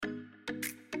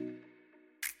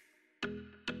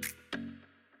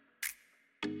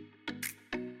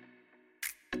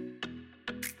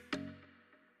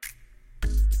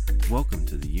Welcome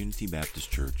to the Unity Baptist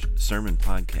Church Sermon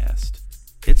Podcast.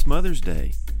 It's Mother's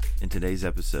Day. In today's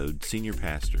episode, Senior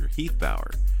Pastor Heath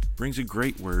Bauer brings a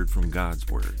great word from God's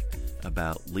Word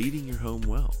about leading your home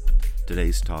well.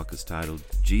 Today's talk is titled,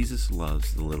 Jesus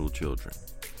Loves the Little Children.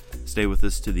 Stay with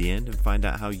us to the end and find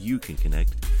out how you can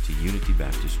connect to Unity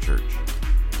Baptist Church.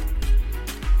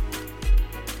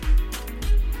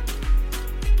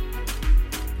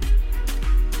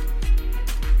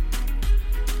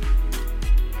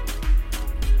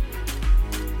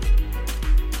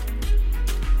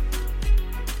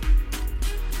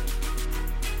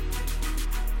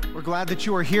 We're glad that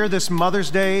you are here this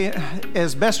Mother's Day,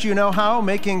 as best you know how,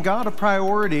 making God a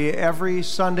priority every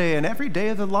Sunday and every day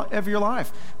of your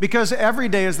life. Because every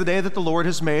day is the day that the Lord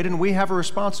has made, and we have a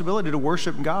responsibility to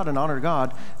worship God and honor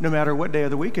God no matter what day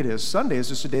of the week it is. Sunday is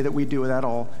just a day that we do that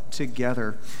all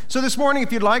together. So this morning,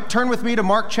 if you'd like, turn with me to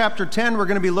Mark chapter 10. We're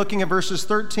going to be looking at verses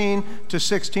 13 to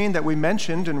 16 that we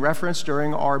mentioned and referenced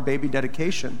during our baby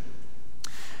dedication.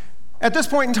 At this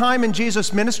point in time in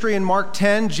Jesus' ministry in Mark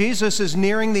 10, Jesus is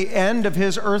nearing the end of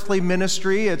his earthly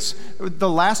ministry. It's the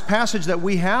last passage that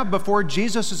we have before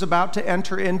Jesus is about to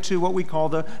enter into what we call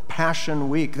the Passion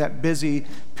Week, that busy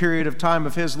period of time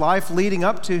of his life leading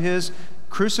up to his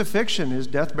crucifixion, his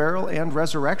death, burial, and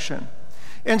resurrection.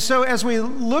 And so as we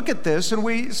look at this and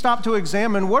we stop to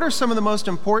examine what are some of the most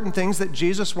important things that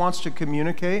Jesus wants to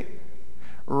communicate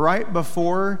right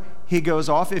before he goes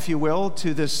off, if you will,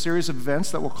 to this series of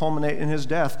events that will culminate in his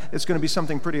death, it's going to be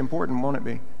something pretty important, won't it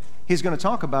be? He's going to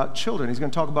talk about children. He's going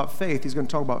to talk about faith. He's going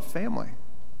to talk about family.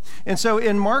 And so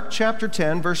in Mark chapter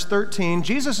 10, verse 13,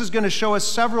 Jesus is going to show us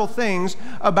several things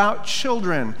about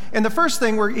children. And the first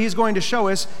thing he's going to show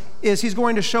us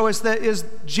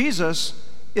that Jesus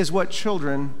is what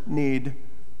children need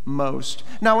most.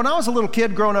 Now, when I was a little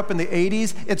kid growing up in the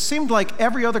 80s, it seemed like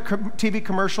every other TV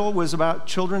commercial was about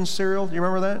children's cereal. Do you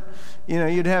remember that? You know,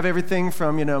 you'd have everything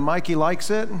from, Mikey Likes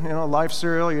It, Life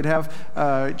cereal. You'd have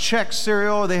Chex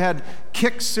cereal. They had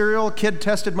Kick cereal, kid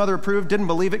tested, mother approved. Didn't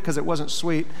believe it because it wasn't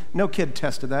sweet. No kid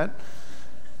tested that.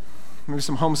 Maybe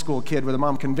some homeschool kid where the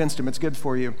mom convinced him it's good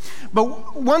for you.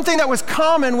 But one thing that was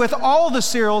common with all the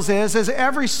cereals is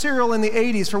every cereal in the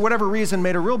 80s, for whatever reason,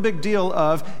 made a real big deal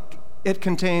of it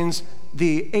contains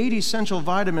the 8 essential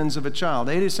vitamins of a child,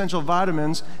 8 essential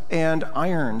vitamins and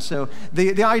iron. So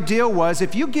the idea was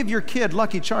if you give your kid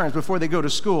Lucky Charms before they go to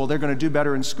school, they're going to do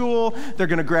better in school, they're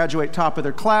going to graduate top of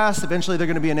their class, eventually they're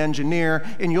going to be an engineer,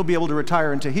 and you'll be able to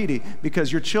retire in Tahiti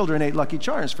because your children ate Lucky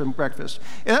Charms for breakfast.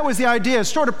 And that was the idea,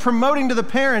 sort of promoting to the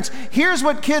parents, here's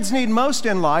what kids need most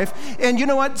in life. And you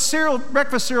know what?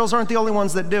 Breakfast cereals aren't the only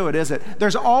ones that do it, is it?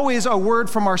 There's always a word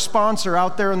from our sponsor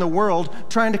out there in the world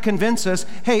trying to convince us,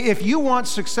 hey, if you want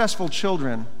successful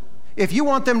children, if you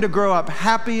want them to grow up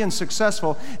happy and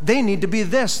successful, they need to be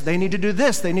this, they need to do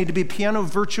this, they need to be piano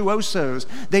virtuosos,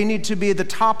 they need to be the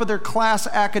top of their class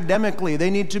academically, they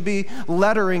need to be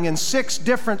lettering in 6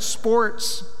 different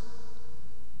sports.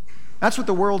 That's what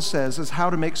the world says is how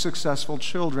to make successful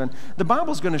children. The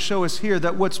Bible's going to show us here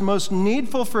that what's most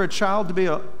needful for a child to be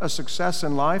a success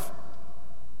in life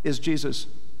is Jesus.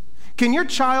 Can your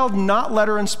child not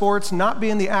letter in sports, not be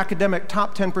in the academic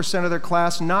top 10% of their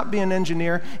class, not be an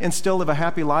engineer, and still live a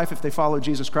happy life if they follow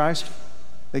Jesus Christ?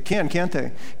 They can, can't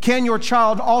they? Can your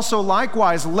child also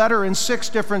likewise letter in 6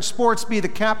 different sports, be the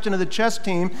captain of the chess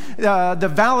team,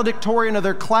 the valedictorian of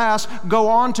their class, go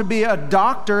on to be a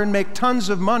doctor and make tons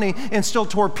of money and still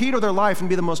torpedo their life and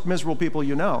be the most miserable people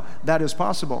you know? That is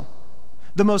possible.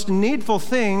 The most needful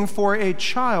thing for a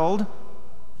child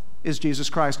is Jesus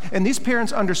Christ. And these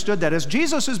parents understood that. As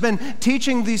Jesus has been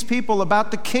teaching these people about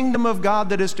the kingdom of God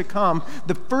that is to come,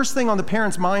 the first thing on the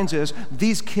parents' minds is,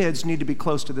 these kids need to be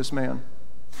close to this man.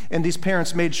 And these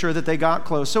parents made sure that they got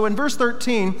close. So in verse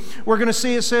 13, we're going to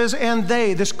see it says, and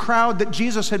they, this crowd that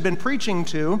Jesus had been preaching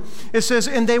to, it says,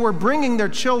 and they were bringing their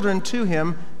children to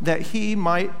him that he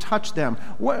might touch them.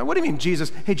 What do you mean,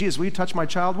 Jesus? Hey, Jesus, will you touch my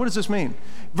child? What does this mean?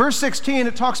 Verse 16,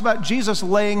 it talks about Jesus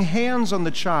laying hands on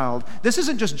the child. This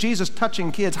isn't just Jesus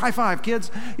touching kids. High five,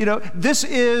 kids. This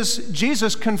is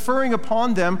Jesus conferring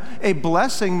upon them a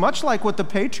blessing, much like what the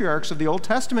patriarchs of the Old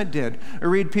Testament did. I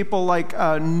read people like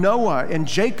Noah and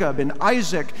Jacob and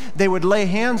Isaac. They would lay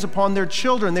hands upon their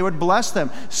children. They would bless them,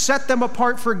 set them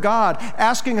apart for God,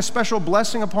 asking a special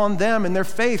blessing upon them and their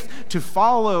faith to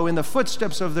follow in the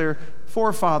footsteps of their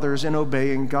forefathers in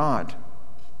obeying God.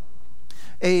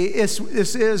 This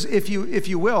is, if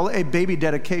you will, a baby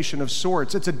dedication of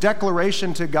sorts. It's a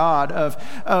declaration to God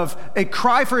of a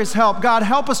cry for his help. God,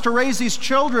 help us to raise these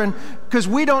children because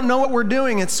we don't know what we're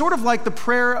doing. It's sort of like the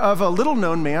prayer of a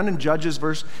little-known man in Judges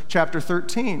chapter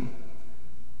 13.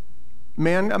 A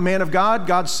man of God,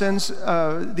 God sends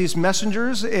these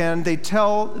messengers, and they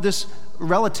tell this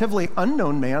relatively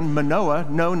unknown man, Manoah,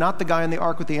 no, not the guy in the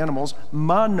ark with the animals,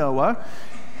 Manoah,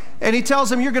 and he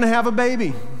tells him, you're going to have a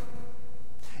baby.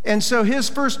 And so his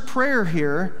first prayer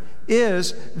here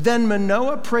is, then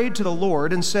Manoah prayed to the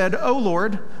Lord and said, O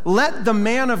Lord, let the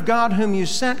man of God whom you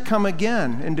sent come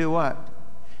again and do what?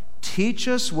 Teach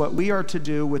us what we are to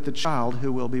do with the child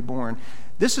who will be born.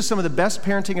 This is some of the best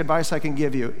parenting advice I can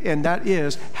give you, and that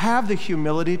is, have the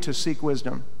humility to seek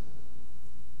wisdom.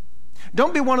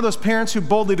 Don't be one of those parents who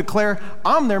boldly declare,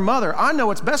 I'm their mother. I know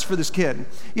what's best for this kid.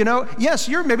 You know, yes,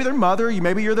 you're maybe their mother,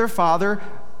 maybe you're their father,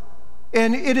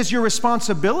 and it is your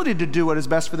responsibility to do what is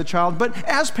best for the child. But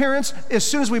as parents, as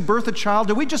soon as we birth a child,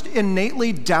 do we just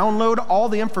innately download all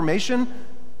the information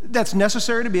that's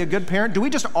necessary to be a good parent? Do we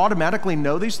just automatically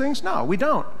know these things? No, we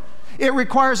don't. It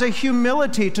requires a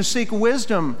humility to seek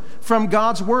wisdom from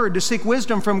God's word, to seek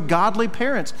wisdom from godly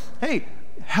parents. Hey,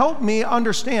 help me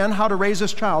understand how to raise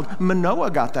this child.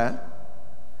 Manoah got that.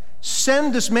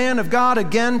 Send this man of God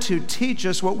again to teach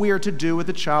us what we are to do with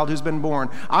the child who's been born.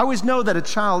 I always know that a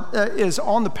child is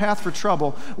on the path for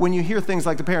trouble when you hear things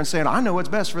like the parents saying, I know what's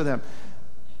best for them.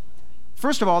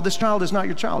 First of all, this child is not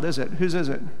your child, is it? Whose is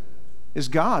it? Is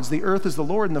God's. The earth is the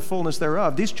Lord and the fullness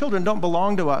thereof. These children don't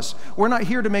belong to us. We're not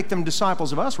here to make them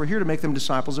disciples of us. We're here to make them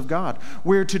disciples of God.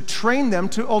 We're to train them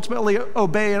to ultimately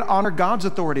obey and honor God's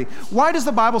authority. Why does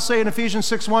the Bible say in Ephesians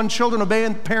 6:1, children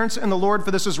obey parents in the Lord,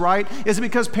 for this is right? Is it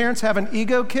because parents have an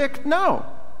ego kick? No.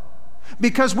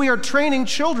 Because we are training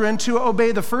children to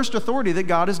obey the first authority that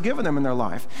God has given them in their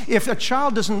life. If a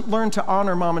child doesn't learn to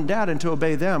honor mom and dad and to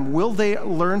obey them, will they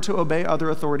learn to obey other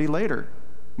authority later?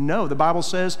 No, the Bible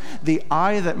says the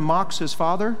eye that mocks his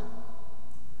father,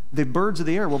 the birds of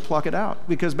the air will pluck it out.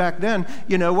 Because back then,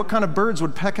 you know, what kind of birds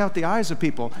would peck out the eyes of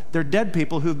people? They're dead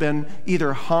people who've been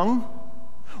either hung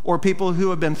or people who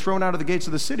have been thrown out of the gates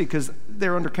of the city because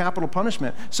they're under capital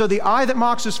punishment. So the eye that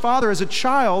mocks his father, as a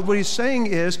child, what he's saying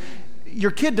is,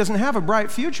 your kid doesn't have a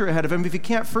bright future ahead of him if he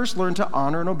can't first learn to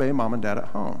honor and obey mom and dad at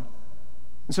home.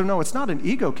 And so, no, it's not an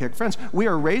ego kick. Friends, we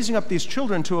are raising up these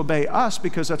children to obey us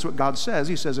because that's what God says.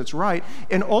 He says it's right.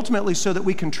 And ultimately so that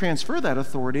we can transfer that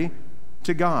authority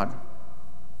to God.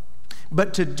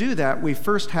 But to do that, we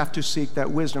first have to seek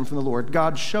that wisdom from the Lord.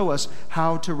 God, show us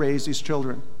how to raise these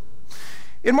children.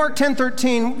 In Mark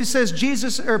 10:13, it says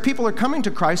people are coming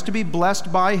to Christ to be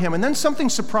blessed by him. And then something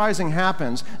surprising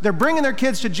happens. They're bringing their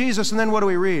kids to Jesus, and then what do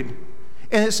we read?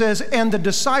 And it says, and the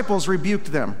disciples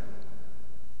rebuked them.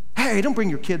 Hey, don't bring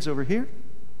your kids over here.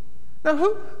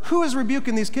 Now, who is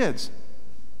rebuking these kids?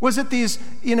 Was it these,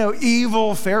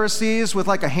 evil Pharisees with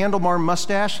like a handlebar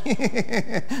mustache?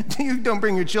 You don't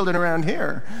bring your children around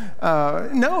here.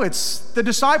 No, it's the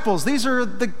disciples. These are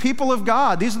the people of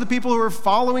God. These are the people who are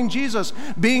following Jesus,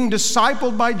 being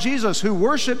discipled by Jesus, who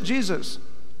worship Jesus.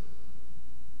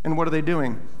 And what are they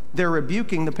doing? They're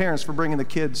rebuking the parents for bringing the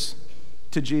kids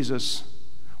to Jesus.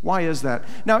 Why is that?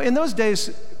 Now, in those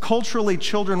days, culturally,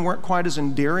 children weren't quite as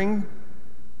endearing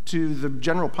to the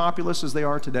general populace as they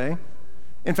are today.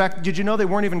 In fact, did you know they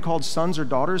weren't even called sons or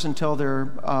daughters until their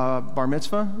bar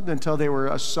mitzvah, until they were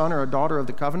a son or a daughter of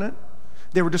the covenant?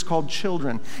 They were just called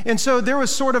children. And so there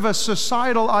was sort of a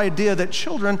societal idea that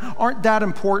children aren't that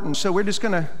important, so we're just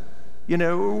going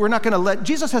to, we're not going to let,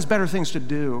 Jesus has better things to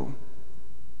do.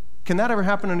 Can that ever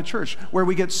happen in a church where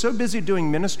we get so busy doing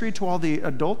ministry to all the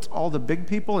adults, all the big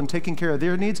people, and taking care of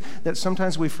their needs that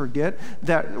sometimes we forget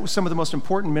that some of the most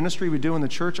important ministry we do in the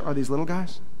church are these little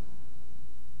guys?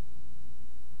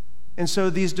 And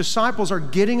so these disciples are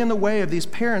getting in the way of these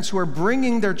parents who are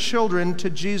bringing their children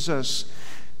to Jesus.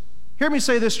 Hear me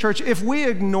say this, church. If we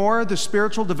ignore the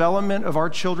spiritual development of our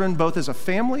children, both as a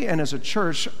family and as a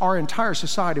church, our entire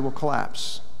society will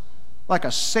collapse. Like a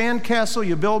sandcastle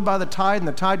you build by the tide, and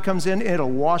the tide comes in, it'll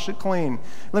wash it clean.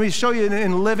 Let me show you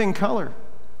in living color.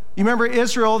 You remember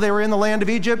Israel, they were in the land of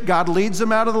Egypt. God leads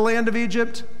them out of the land of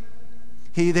Egypt.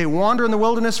 They wander in the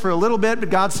wilderness for a little bit, but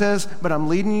God says, but I'm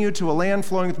leading you to a land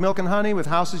flowing with milk and honey, with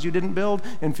houses you didn't build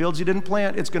and fields you didn't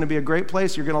plant. It's going to be a great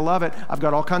place. You're going to love it. I've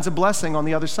got all kinds of blessing on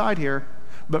the other side here.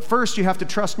 But first, you have to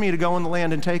trust me to go in the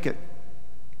land and take it.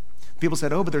 People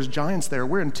said, oh, but there's giants there.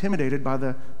 We're intimidated by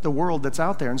the world that's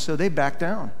out there. And so they backed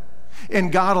down.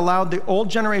 And God allowed the old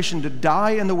generation to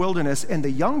die in the wilderness, and the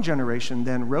young generation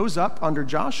then rose up under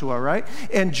Joshua, right?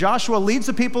 And Joshua leads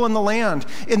the people in the land.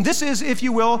 And this is, if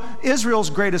you will, Israel's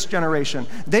greatest generation.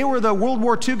 They were the World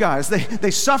War II guys.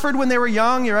 They suffered when they were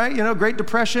young, right? Great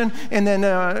Depression. And then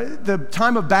the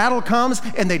time of battle comes,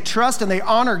 and they trust and they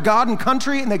honor God and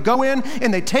country, and they go in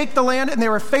and they take the land, and they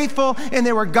were faithful, and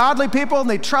they were godly people, and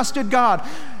they trusted God.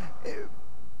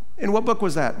 And what book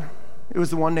was that? It was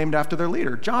the one named after their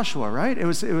leader, Joshua, right? It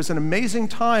was an amazing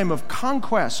time of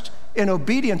conquest and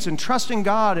obedience and trusting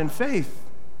God and faith.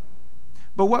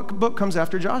 But what book comes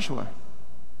after Joshua?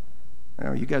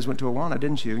 Oh, you guys went to Awana,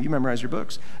 didn't you? You memorized your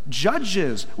books.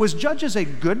 Judges. Was Judges a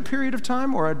good period of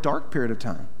time or a dark period of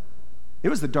time? It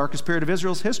was the darkest period of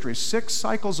Israel's history. 6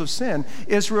 cycles of sin.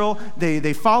 Israel,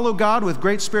 they follow God with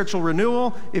great spiritual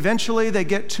renewal. Eventually, they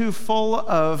get too full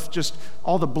of just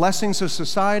all the blessings of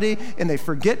society, and they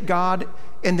forget God,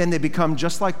 and then they become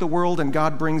just like the world, and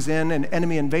God brings in an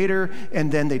enemy invader,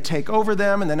 and then they take over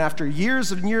them, and then after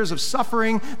years and years of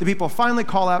suffering, the people finally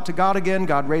call out to God again.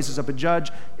 God raises up a judge,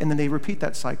 and then they repeat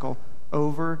that cycle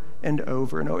over and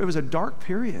over and over. It was a dark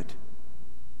period.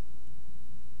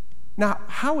 Now,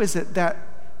 how is it that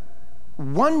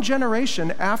one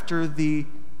generation after the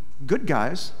good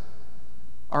guys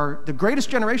are the greatest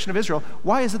generation of Israel,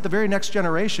 why is it the very next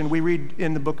generation we read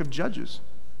in the book of Judges?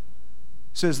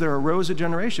 It says there arose a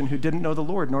generation who didn't know the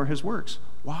Lord nor his works.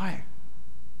 Why?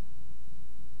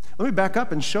 Let me back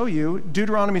up and show you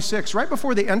Deuteronomy 6. Right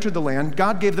before they entered the land,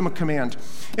 God gave them a command.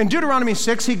 In Deuteronomy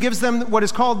 6, he gives them what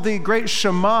is called the great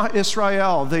Shema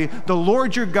Israel, the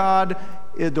Lord your God,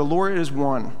 the Lord is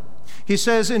one. He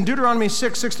says in Deuteronomy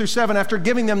 6:6-7, after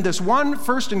giving them this one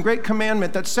first and great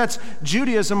commandment that sets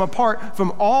Judaism apart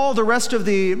from all the rest of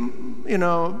the,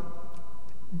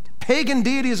 pagan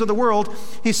deities of the world,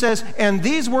 he says, and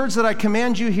these words that I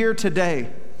command you here today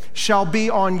shall be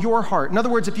on your heart. In other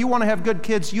words, if you want to have good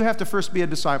kids, you have to first be a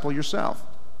disciple yourself.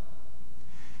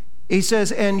 He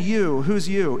says, and you, who's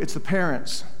you? It's the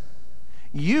parents.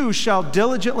 You shall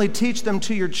diligently teach them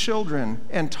to your children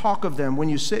and talk of them when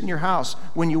you sit in your house,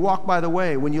 when you walk by the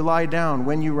way, when you lie down,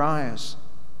 when you rise.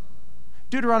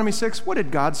 Deuteronomy 6, what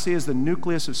did God see as the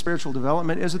nucleus of spiritual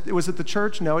development? Was it the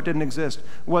church? No, it didn't exist.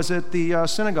 Was it the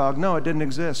synagogue? No, it didn't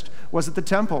exist. Was it the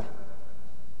temple?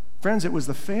 Friends, it was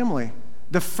the family.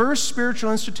 The first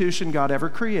spiritual institution God ever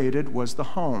created was the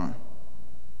home.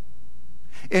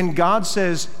 And God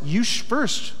says, you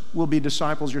first will be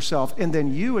disciples yourself, and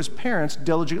then you as parents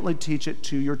diligently teach it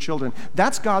to your children.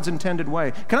 That's God's intended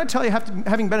way. Can I tell you,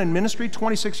 having been in ministry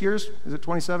 26 years, is it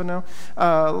 27 now?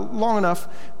 Long enough,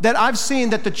 that I've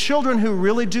seen that the children who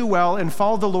really do well and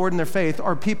follow the Lord in their faith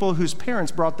are people whose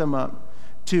parents brought them up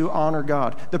to honor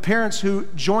God. The parents who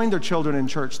joined their children in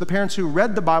church, the parents who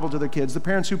read the Bible to their kids, the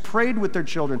parents who prayed with their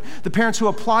children, the parents who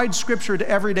applied Scripture to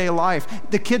everyday life.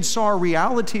 The kids saw a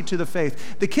reality to the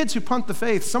faith. The kids who punked the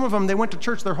faith, some of them, they went to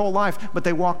church their whole life, but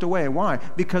they walked away. Why?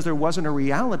 Because there wasn't a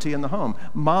reality in the home.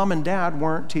 Mom and dad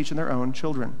weren't teaching their own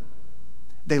children.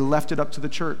 They left it up to the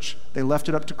church. They left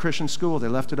it up to Christian school. They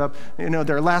left it up,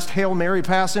 their last Hail Mary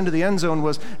pass into the end zone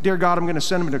was, dear God, I'm going to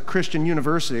send them to Christian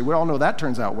university. We all know that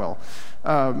turns out well.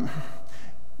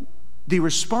 The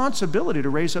responsibility to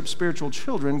raise up spiritual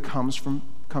children comes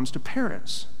to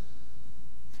parents.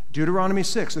 Deuteronomy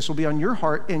 6, this will be on your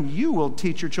heart, and you will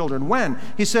teach your children. When?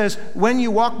 He says, when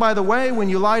you walk by the way, when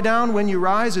you lie down, when you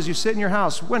rise, as you sit in your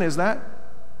house. When is that?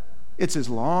 It's as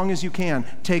long as you can.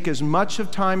 Take as much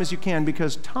of time as you can,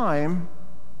 because time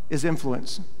is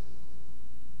influence.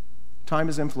 Time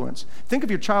is influence. Think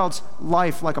of your child's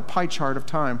life like a pie chart of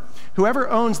time. Whoever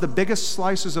owns the biggest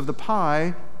slices of the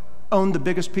pie own the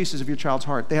biggest pieces of your child's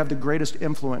heart. They have the greatest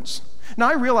influence. Now,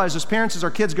 I realize as parents, as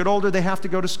our kids get older, they have to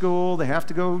go to school, they have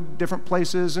to go different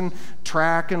places and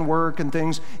track and work and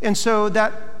things. And so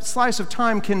that slice of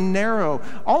time can narrow.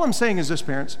 All I'm saying is this,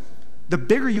 parents, the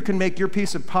bigger you can make your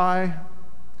piece of pie,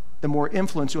 the more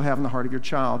influence you'll have in the heart of your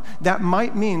child. That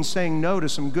might mean saying no to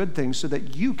some good things so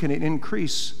that you can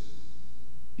increase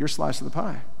your slice of the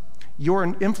pie, your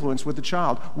influence with the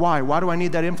child. Why? Why do I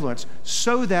need that influence?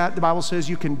 So that, the Bible says,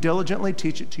 you can diligently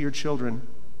teach it to your children.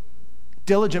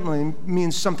 Diligently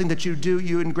means something that you do,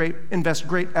 you invest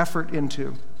great effort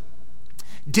into.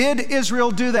 Did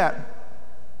Israel do that?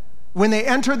 When they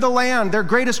entered the land, their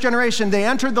greatest generation, they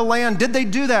entered the land. Did they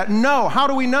do that? No. How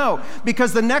do we know?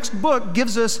 Because the next book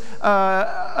gives us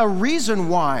a reason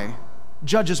why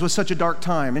Judges was such a dark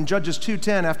time. In Judges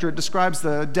 2:10, after it describes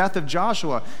the death of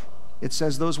Joshua, it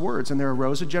says those words, and there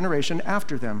arose a generation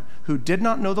after them who did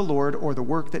not know the Lord or the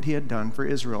work that he had done for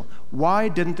Israel. Why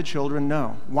didn't the children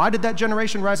know? Why did that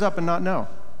generation rise up and not know?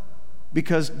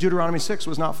 Because Deuteronomy 6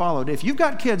 was not followed. If you've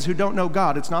got kids who don't know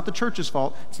God, it's not the church's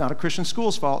fault, it's not a Christian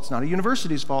school's fault, it's not a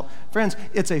university's fault. Friends,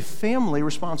 it's a family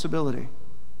responsibility.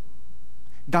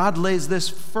 God lays this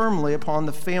firmly upon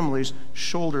the family's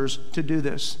shoulders to do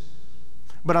this.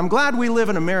 But I'm glad we live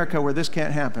in America where this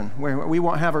can't happen, where we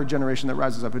won't have a generation that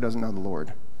rises up who doesn't know the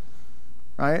Lord.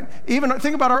 Right? Even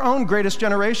think about our own greatest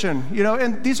generation,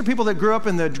 and these are people that grew up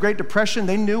in the Great Depression.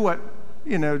 They knew what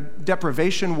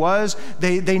deprivation was.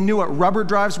 They knew what rubber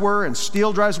drives were and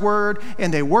steel drives were,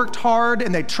 and they worked hard,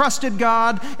 and they trusted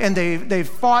God, and they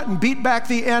fought and beat back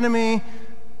the enemy.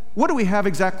 What do we have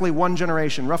exactly one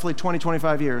generation, roughly 20,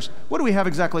 25 years? What do we have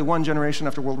exactly one generation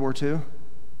after World War II?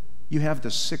 You have the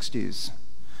 60s.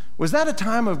 Was that a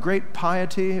time of great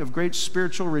piety, of great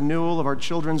spiritual renewal, of our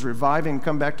children's reviving and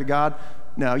come back to God?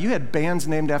 No, you had bands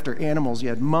named after animals. You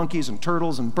had monkeys and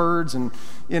turtles and birds and,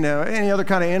 any other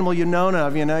kind of animal you know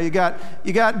of. You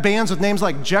got bands with names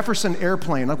like Jefferson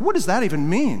Airplane. Like, what does that even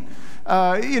mean?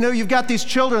 You've got these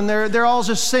children. They're all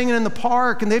just singing in the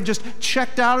park, and they've just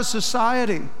checked out of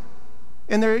society.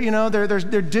 And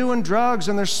they're doing drugs,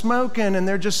 and they're smoking, and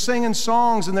they're just singing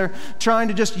songs, and they're trying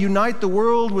to just unite the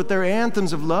world with their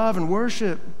anthems of love and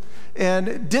worship.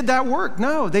 And did that work?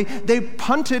 No. They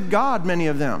punted God, many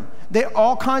of them.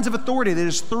 All kinds of authority they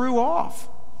just threw off.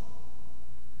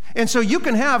 And so you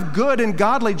can have good and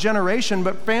godly generation,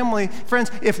 but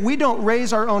friends, if we don't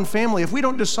raise our own family, if we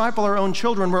don't disciple our own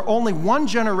children, we're only one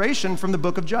generation from the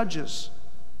book of Judges.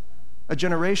 A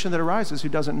generation that arises who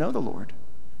doesn't know the Lord.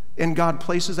 And God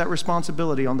places that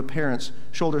responsibility on the parents'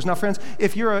 shoulders. Now, friends,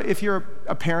 if you're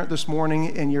a parent this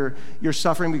morning and you're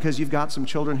suffering because you've got some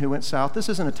children who went south, this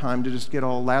isn't a time to just get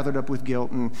all lathered up with guilt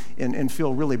and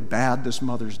feel really bad this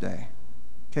Mother's Day.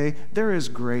 Okay? There is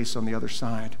grace on the other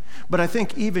side. But I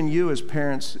think even you as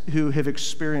parents who have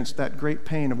experienced that great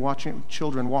pain of watching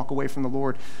children walk away from the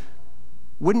Lord,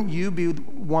 wouldn't you be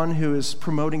one who is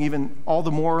promoting even all the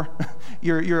more?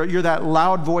 You're that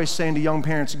loud voice saying to young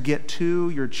parents, get to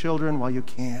your children while you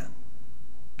can.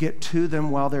 Get to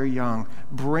them while they're young.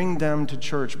 Bring them to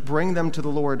church. Bring them to the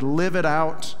Lord. Live it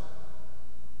out.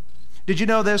 Did you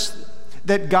know this?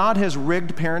 That God has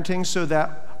rigged parenting so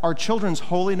that our children's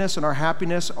holiness and our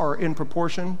happiness are in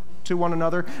proportion to one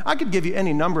another. I could give you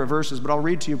any number of verses, but I'll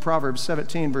read to you Proverbs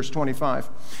 17, verse 25.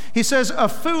 He says, a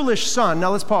foolish son. Now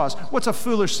let's pause. What's a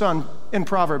foolish son in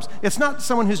Proverbs? It's not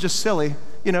someone who's just silly.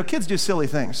 Kids do silly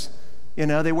things.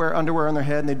 They wear underwear on their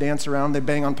head and they dance around, they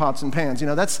bang on pots and pans.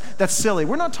 That's silly.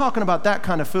 We're not talking about that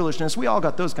kind of foolishness. We all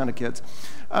got those kind of kids.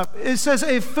 It says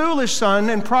a foolish son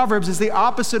in Proverbs is the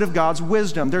opposite of God's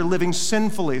wisdom. They're living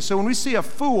sinfully. So when we see a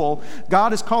fool,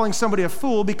 God is calling somebody a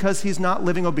fool because he's not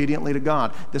living obediently to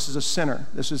God. This is a sinner.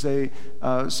 This is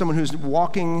someone who's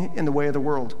walking in the way of the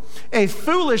world. A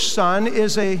foolish son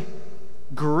is a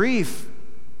grief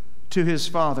to his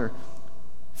father.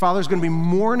 Father's going to be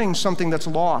mourning something that's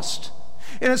lost.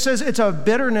 And it says it's a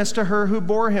bitterness to her who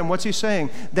bore him. What's he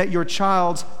saying? That your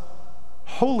child's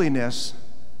holiness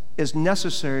is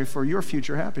necessary for your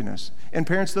future happiness. And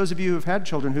parents, those of you who've had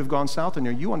children who've gone south in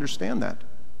here, you understand that.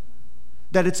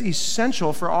 That it's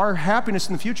essential for our happiness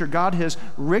in the future. God has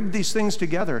rigged these things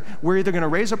together. We're either going to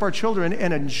raise up our children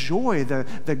and enjoy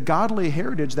the godly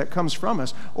heritage that comes from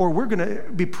us, or we're going to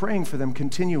be praying for them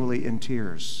continually in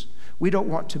tears. We don't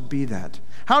want to be that.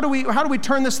 How do we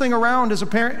turn this thing around as a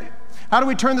parent? How do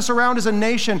we turn this around as a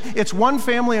nation? It's one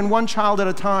family and one child at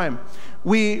a time.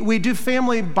 We do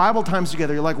family Bible times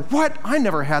together. You're like, what? I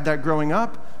never had that growing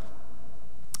up.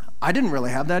 I didn't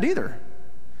really have that either.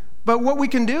 But what we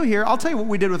can do here, I'll tell you what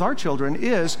we did with our children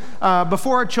is,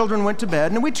 before our children went to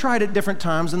bed, and we tried at different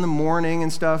times in the morning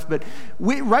and stuff, but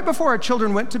right before our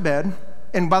children went to bed,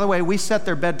 and by the way, we set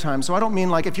their bedtime. So I don't mean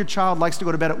like if your child likes to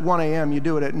go to bed at 1 a.m., you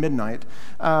do it at midnight.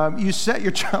 You set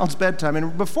your child's bedtime.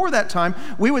 And before that time,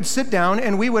 we would sit down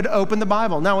and we would open the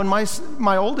Bible. Now, when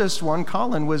my oldest one,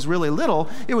 Colin, was really little,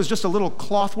 it was just a little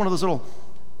cloth, one of those little,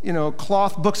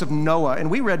 cloth books of Noah. And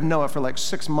we read Noah for like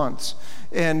 6 months.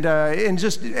 And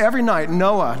just every night,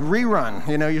 Noah, rerun.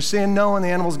 You're seeing Noah and the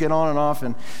animals get on and off.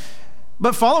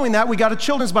 But following that, we got a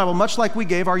children's Bible, much like we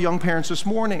gave our young parents this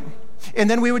morning. And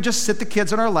then we would just sit the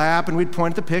kids in our lap and we'd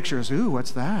point at the pictures. Ooh,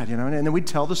 what's that? And then we'd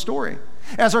tell the story.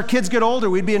 As our kids get older,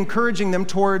 we'd be encouraging them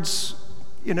towards,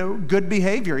 good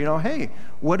behavior. Hey,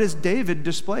 what does David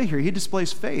display here? He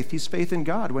displays faith. He's faith in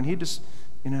God. When he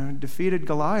defeated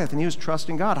Goliath and he was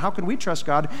trusting God. How can we trust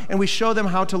God? And we show them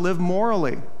how to live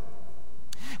morally.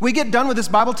 We get done with this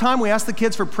Bible time, we ask the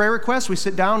kids for prayer requests, we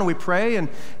sit down and we pray,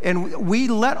 and we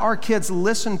let our kids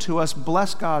listen to us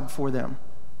bless God for them.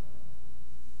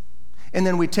 And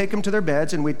then we take them to their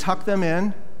beds and we tuck them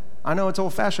in. I know it's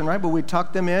old-fashioned, right? But we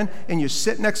tuck them in and you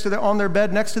sit on their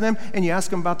bed next to them and you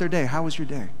ask them about their day. How was your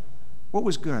day? What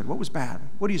was good? What was bad?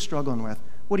 What are you struggling with?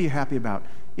 What are you happy about?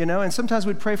 And sometimes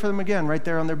we'd pray for them again right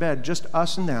there on their bed, just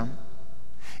us and them.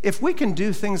 If we can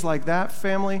do things like that,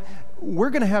 family, we're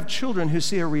going to have children who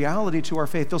see a reality to our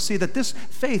faith. They'll see that this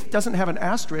faith doesn't have an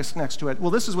asterisk next to it.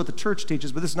 Well, this is what the church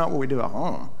teaches, but this is not what we do at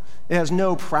home. It has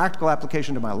no practical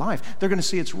application to my life. They're going to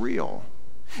see it's real.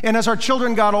 And as our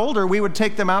children got older, we would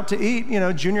take them out to eat,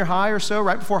 junior high or so,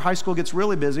 right before high school gets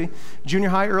really busy, junior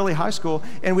high, early high school,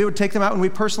 and we would take them out and we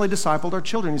personally discipled our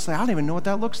children. You say, I don't even know what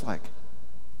that looks like.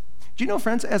 Do you know,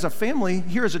 friends, as a family,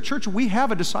 here as a church, we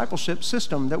have a discipleship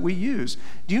system that we use.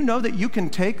 Do you know that you can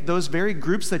take those very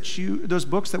groups those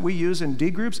books that we use in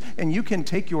D groups, and you can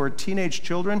take your teenage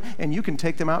children and you can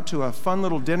take them out to a fun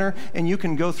little dinner and you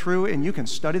can go through and you can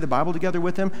study the Bible together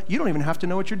with them? You don't even have to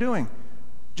know what you're doing.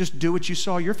 Just do what you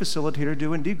saw your facilitator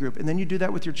do in D group, and then you do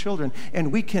that with your children,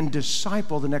 and we can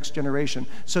disciple the next generation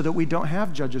so that we don't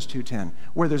have Judges 2:10,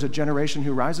 where there's a generation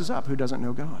who rises up who doesn't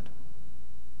know God.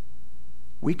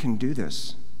 We can do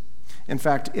this. In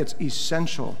fact, it's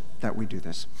essential that we do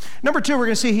this. Number 2, we're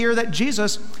going to see here that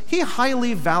Jesus, he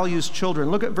highly values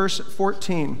children. Look at verse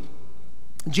 14.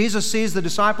 Jesus sees the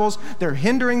disciples, they're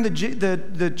hindering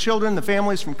the children, the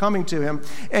families from coming to him,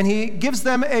 and he gives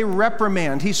them a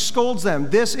reprimand. He scolds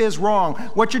them. This is wrong.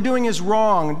 What you're doing is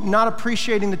wrong. Not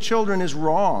appreciating the children is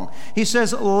wrong. He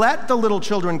says, let the little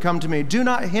children come to me. Do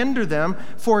not hinder them,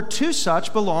 for to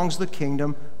such belongs the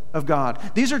kingdom of God.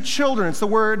 These are children. It's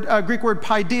the Greek word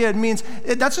paideia. It means,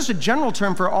 that's just a general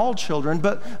term for all children,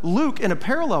 but Luke, in a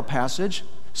parallel passage,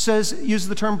 uses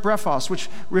the term brephos, which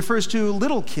refers to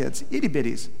little kids,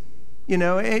 itty-bitties,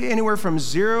 anywhere from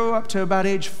 0 up to about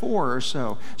age 4 or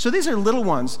so. So these are little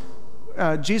ones.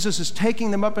 Jesus is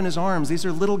taking them up in his arms. These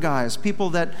are little guys, people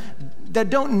that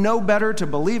don't know better to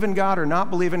believe in God or not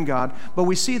believe in God. But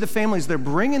we see the families, they're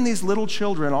bringing these little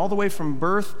children all the way from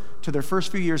birth to their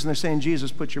first few years, and they're saying,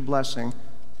 Jesus, put your blessing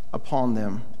upon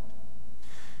them.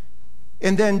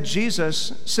 And then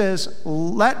Jesus says,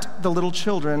 let the little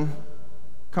children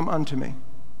come unto me.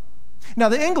 Now,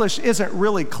 the English isn't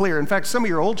really clear. In fact, some of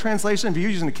your old translations, if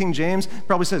you're using the King James,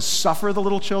 probably says, suffer the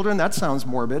little children. That sounds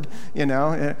morbid,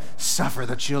 Suffer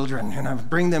the children,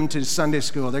 bring them to Sunday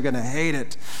school. They're going to hate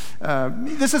it.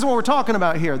 This isn't what we're talking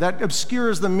about here. That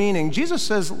obscures the meaning. Jesus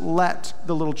says, let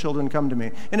the little children come to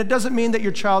me. And it doesn't mean that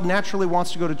your child naturally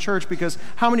wants to go to church, because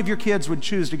how many of your kids would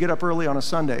choose to get up early on a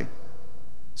Sunday,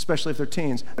 especially if they're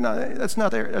teens? No, that's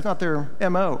not their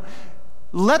MO.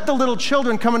 Let the little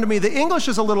children come unto me. The English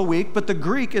is a little weak, but the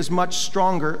Greek is much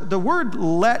stronger. The word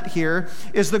let here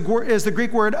is the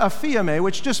Greek word aphiame,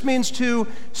 which just means to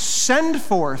send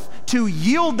forth, to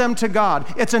yield them to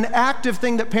God. It's an active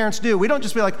thing that parents do. We don't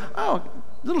just be like, oh,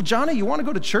 little Johnny, you want to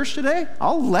go to church today?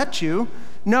 I'll let you.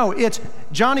 No, it's,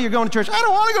 Johnny, you're going to church. I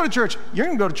don't want to go to church. You're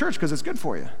going to go to church because it's good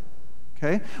for you.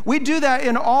 Okay? We do that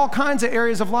in all kinds of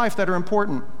areas of life that are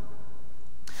important.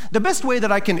 The best way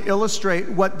that I can illustrate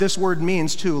what this word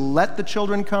means, to let the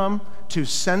children come, to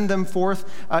send them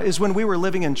forth, is when we were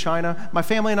living in China. My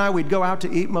family and I, we'd go out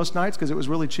to eat most nights because it was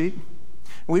really cheap.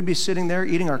 We'd be sitting there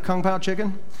eating our Kung Pao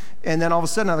chicken, and then all of a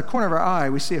sudden, out of the corner of our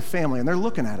eye, we see a family, and they're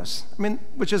looking at us.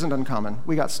 Which isn't uncommon.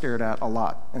 We got stared at a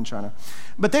lot in China.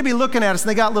 But they'd be looking at us, and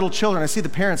they got little children. I see the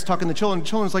parents talking to the children. The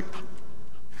children's like,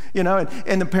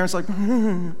 and the parents are like,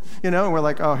 and we're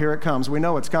like, oh, here it comes. We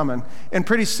know it's coming. And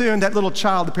pretty soon, that little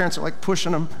child, the parents are like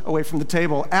pushing them away from the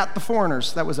table at the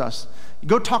foreigners. That was us.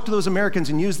 Go talk to those Americans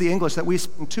and use the English that we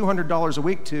spend $200 a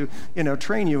week to,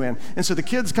 train you in. And so the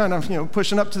kids kind of,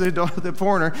 pushing up to the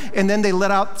foreigner, and then they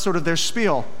let out sort of their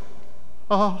spiel.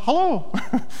 Hello.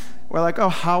 We're like,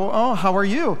 how are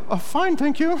you? Oh, fine,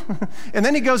 thank you. And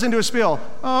then he goes into a spiel.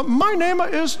 My name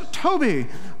is Toby.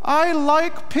 I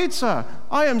like pizza.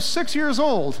 I am 6 years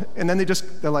old. And then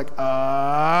they're like,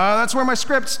 that's where my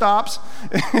script stops.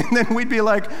 And then we'd be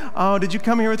like, oh, did you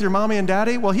come here with your mommy and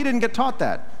daddy? Well, he didn't get taught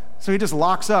that. So he just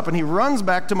locks up and he runs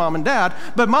back to mom and dad.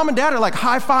 But mom and dad are like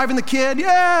high-fiving the kid.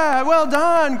 Yeah, well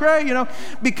done, great,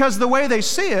 because the way they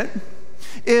see it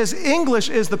is English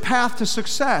is the path to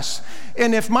success.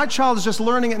 And if my child is just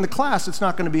learning it in the class, it's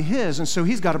not going to be his. And so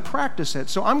he's got to practice it.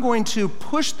 So I'm going to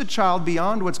push the child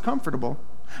beyond what's comfortable.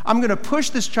 I'm going to push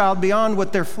this child beyond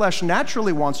what their flesh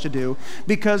naturally wants to do,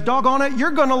 because doggone it,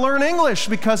 you're going to learn English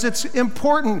because it's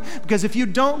important. Because if you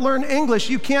don't learn English,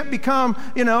 you can't become,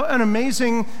 an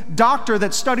amazing doctor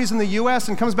that studies in the U.S.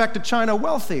 and comes back to China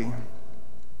wealthy.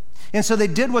 And so they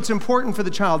did what's important for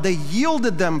the child. They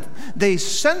yielded them. They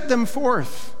sent them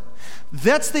forth.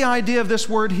 That's the idea of this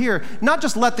word here. Not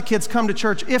just let the kids come to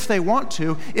church if they want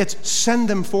to. It's send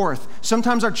them forth.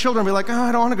 Sometimes our children will be like,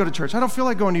 I don't want to go to church. I don't feel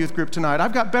like going to youth group tonight.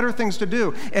 I've got better things to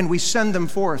do. And we send them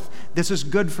forth. This is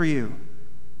good for you.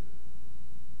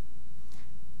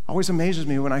 Always amazes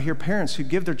me when I hear parents who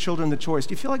give their children the choice.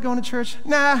 Do you feel like going to church?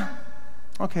 Nah.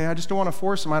 Okay, I just don't want to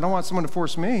force them. I don't want someone to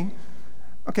force me.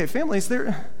 Okay, families,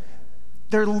 they're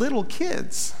little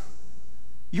kids.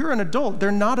 You're an adult.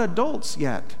 They're not adults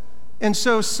yet. And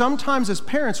so sometimes as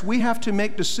parents, we have to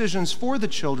make decisions for the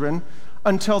children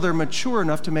until they're mature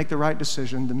enough to make the right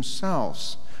decision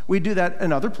themselves. We do that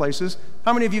in other places.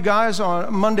 How many of you guys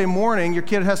on Monday morning, your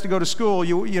kid has to go to school,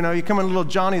 you come in little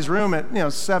Johnny's room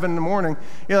at 7 in the morning.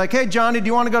 You're like, hey, Johnny, do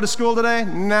you want to go to school today?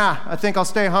 Nah, I think I'll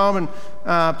stay home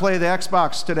and play the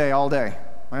Xbox today all day.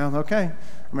 Well, okay.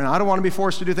 I mean, I don't want to be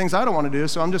forced to do things I don't want to do,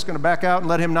 so I'm just going to back out and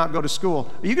let him not go to school.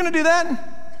 Are you going to do that?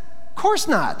 Of course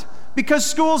not, because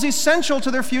school is essential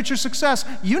to their future success.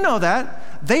 You know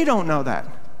that. They don't know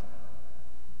that.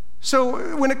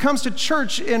 So when it comes to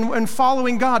church and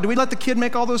following God, do we let the kid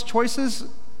make all those choices?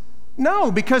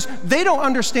 No, because they don't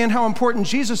understand how important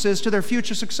Jesus is to their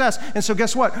future success. And so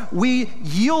guess what? We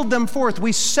yield them forth.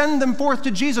 We send them forth to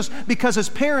Jesus because as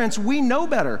parents, we know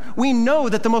better. We know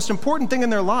that the most important thing in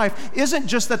their life isn't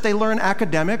just that they learn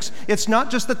academics. It's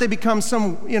not just that they become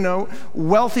some,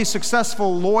 wealthy,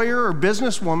 successful lawyer or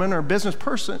businesswoman or business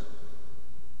person.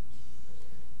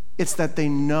 It's that they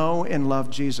know and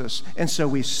love Jesus. And so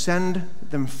we send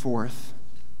them forth.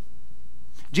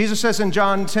 Jesus says in Mark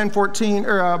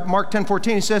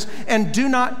 10:14, he says, and do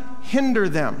not hinder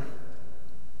them.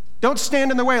 Don't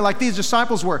stand in the way like these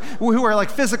disciples were, who are like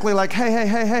physically like,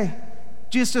 hey.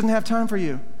 Jesus doesn't have time for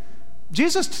you.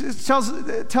 Jesus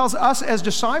tells us as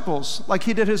disciples, like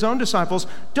he did his own disciples,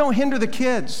 don't hinder the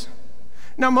kids.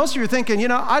 Now, most of you are thinking,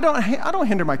 I don't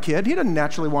hinder my kid. He doesn't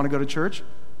naturally want to go to church.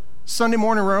 Sunday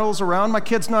morning rolls around, my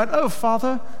kid's not, oh,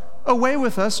 Father, away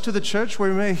with us to the church where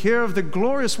we may hear of the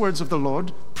glorious words of the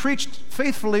Lord, preached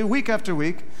faithfully week after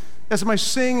week, as I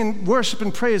sing and worship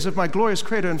and praise of my glorious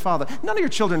Creator and Father. None of your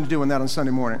children are doing that on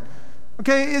Sunday morning.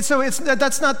 Okay,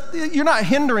 you're not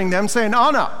hindering them saying,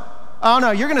 oh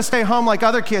no, you're going to stay home like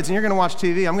other kids and you're going to watch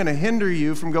TV. I'm going to hinder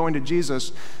you from going to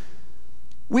Jesus.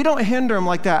 We don't hinder them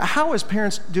like that. How as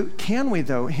parents can we,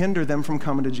 though, hinder them from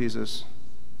coming to Jesus?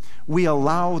 We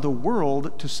allow the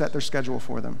world to set their schedule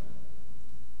for them.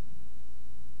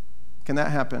 Can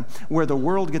that happen? Where the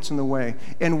world gets in the way.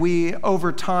 And we,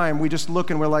 over time, we just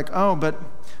look and we're like, oh, but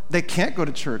they can't go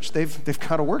to church. They've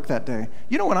got to work that day.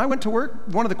 When I went to work,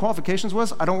 one of the qualifications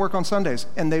was I don't work on Sundays.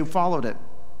 And they followed it.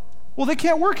 Well, they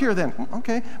can't work here then.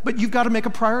 Okay, but you've got to make a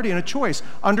priority and a choice.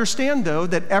 Understand, though,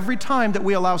 that every time that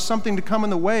we allow something to come in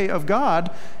the way of God,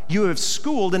 you have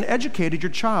schooled and educated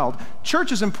your child.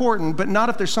 Church is important, but not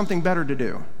if there's something better to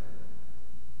do.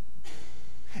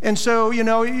 And so,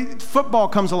 football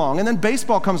comes along, and then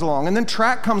baseball comes along, and then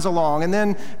track comes along, and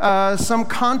then some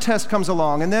contest comes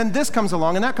along, and then this comes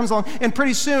along, and that comes along. And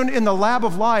pretty soon, in the lab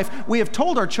of life, we have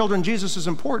told our children Jesus is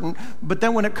important, but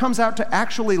then when it comes out to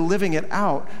actually living it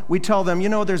out, we tell them,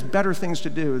 there's better things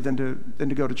to do than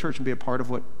to go to church and be a part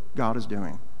of what God is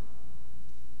doing.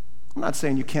 I'm not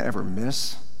saying you can't ever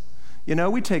miss.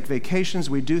 We take vacations,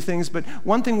 we do things, but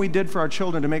one thing we did for our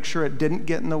children to make sure it didn't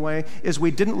get in the way is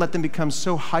we didn't let them become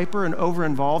so hyper and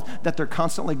over-involved that they're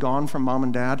constantly gone from mom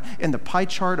and dad, and the pie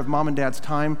chart of mom and dad's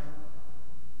time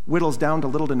whittles down to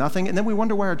little to nothing, and then we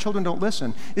wonder why our children don't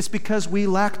listen. It's because we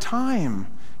lack time.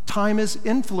 Time is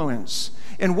influence.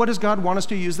 And what does God want us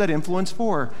to use that influence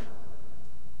for?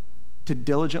 To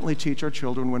diligently teach our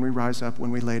children when we rise up,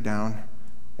 when we lay down,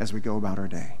 as we go about our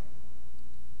day.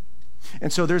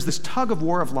 And so there's this tug of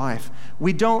war of life.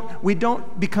 We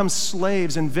don't become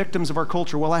slaves and victims of our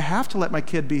culture. Well, I have to let my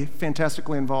kid be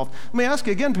fantastically involved. Let me ask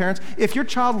you again, parents, if your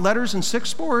child letters in 6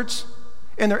 sports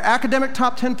and they're academic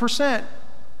top 10%,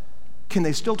 can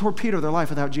they still torpedo their life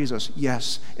without Jesus?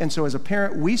 Yes. And so as a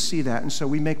parent, we see that, and so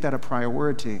we make that a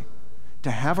priority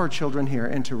to have our children here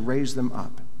and to raise them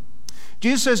up.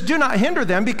 Jesus says, do not hinder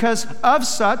them, because of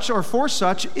such or for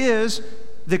such is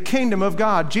the kingdom of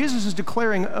God. Jesus is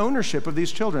declaring ownership of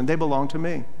these children. They belong to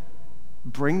me.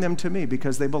 Bring them to me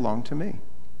because they belong to me.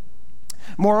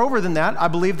 Moreover than that, I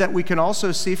believe that we can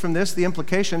also see from this the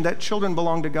implication that children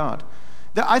belong to God.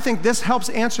 I think this helps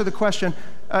answer the question,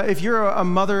 if you're a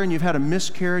mother and you've had a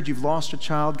miscarriage, you've lost a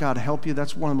child, God help you.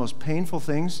 That's one of the most painful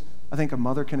things I think a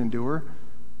mother can endure.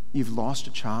 You've lost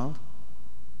a child.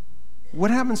 What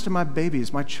happens to my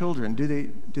babies, my children? Do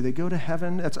they go to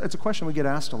heaven? It's a question we get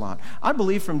asked a lot. I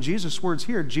believe from Jesus' words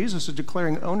here, Jesus is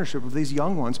declaring ownership of these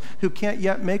young ones who can't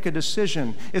yet make a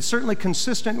decision. It's certainly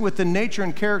consistent with the nature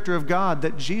and character of God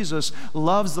that Jesus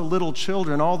loves the little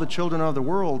children, all the children of the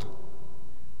world,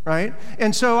 right?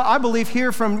 And so I believe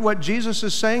here from what Jesus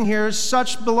is saying here,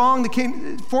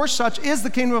 for such is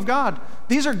the kingdom of God.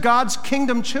 These are God's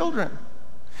kingdom children.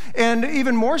 And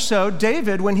even more so,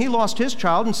 David, when he lost his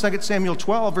child in 2 Samuel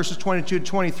 12, verses 22 to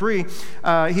 23,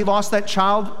 he lost that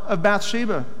child of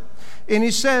Bathsheba. And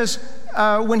he says,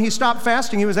 when he stopped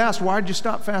fasting, he was asked, why did you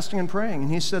stop fasting and praying?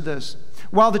 And he said this,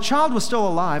 while the child was still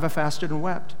alive, I fasted and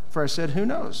wept. For I said, who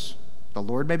knows? The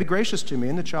Lord may be gracious to me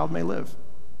and the child may live.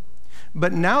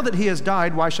 But now that he has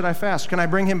died, why should I fast? Can I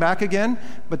bring him back again?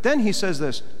 But then he says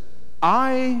this,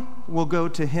 I will go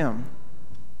to him,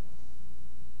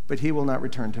 but he will not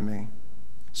return to me.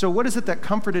 So what is it that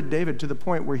comforted David to the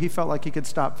point where he felt like he could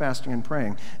stop fasting and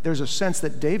praying? There's a sense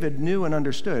that David knew and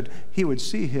understood he would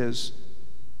see his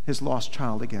lost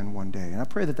child again one day. And I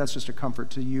pray that that's just a comfort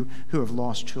to you who have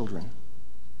lost children.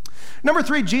 Number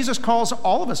 3, Jesus calls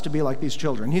all of us to be like these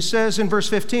children. He says in verse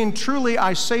 15, truly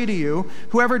I say to you,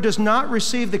 whoever does not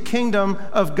receive the kingdom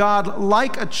of God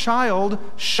like a child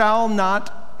shall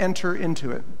not enter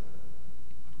into it.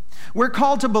 We're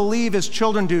called to believe as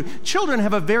children do. Children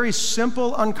have a very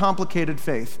simple, uncomplicated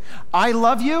faith. I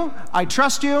love you, I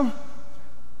trust you,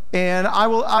 and I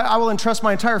will entrust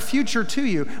my entire future to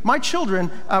you. My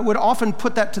children would often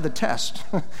put that to the test.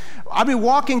 I'd be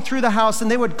walking through the house and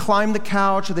they would climb the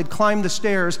couch or they'd climb the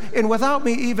stairs, and without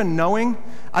me even knowing,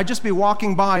 I'd just be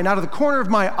walking by, and out of the corner of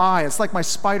my eye, it's like my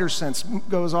spider sense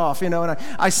goes off, and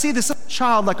I see this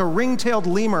child like a ring-tailed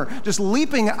lemur just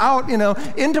leaping out,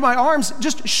 into my arms,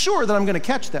 just sure that I'm going to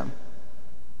catch them.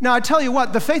 Now, I tell you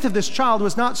what, the faith of this child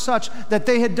was not such that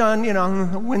they had done,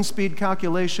 wind speed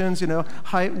calculations,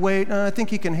 height, weight. I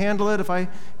think he can handle it if I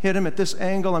hit him at this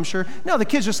angle, I'm sure. No, the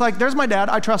kid's just like, there's my dad,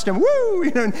 I trust him,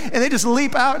 woo! And they just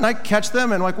leap out, and I catch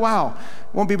them, and like, wow,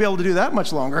 won't be able to do that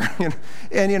much longer.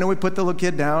 And, we put the little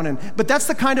kid down. But that's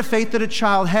the kind of faith that a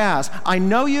child has. I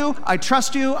know you, I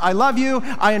trust you, I love you,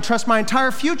 I entrust my entire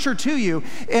future to you.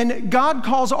 And God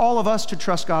calls all of us to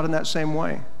trust God in that same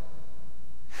way.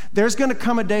 There's going to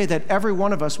come a day that every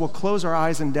one of us will close our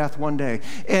eyes in death one day,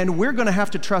 and we're going to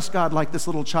have to trust God like this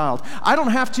little child. I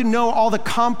don't have to know all the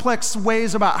complex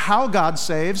ways about how God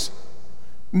saves.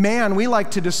 Man, we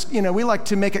like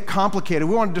to make it complicated.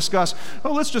 We want to discuss,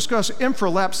 let's discuss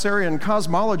infralapsarian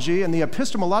cosmology and the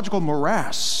epistemological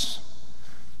morass.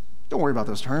 Don't worry about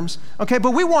those terms. Okay,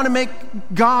 but we want to make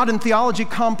God and theology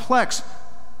complex.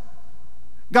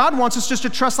 God wants us just to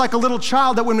trust like a little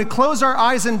child, that when we close our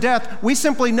eyes in death, we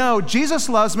simply know Jesus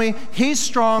loves me, He's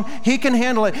strong, He can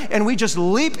handle it, and we just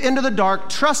leap into the dark,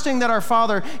 trusting that our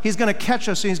Father, He's going to catch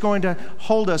us, He's going to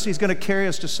hold us, He's going to carry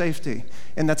us to safety.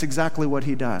 And that's exactly what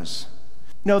He does.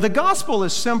 No, the gospel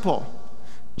is simple.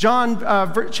 John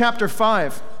chapter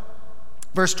 5,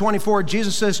 verse 24,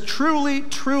 Jesus says, truly,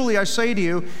 truly, I say to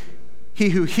you, he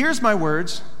who hears my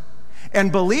words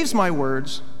and believes my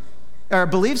words, or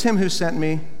believes him who sent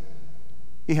me,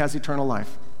 he has eternal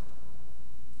life.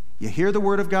 You hear the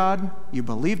word of God, you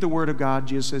believe the word of God,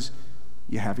 Jesus says,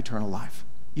 you have eternal life.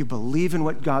 You believe in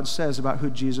what God says about who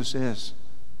Jesus is.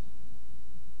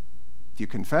 If you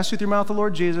confess with your mouth the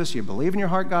Lord Jesus, you believe in your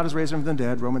heart God has raised him from the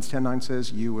dead, Romans 10:9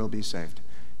 says, you will be saved.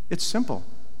 It's simple.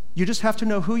 You just have to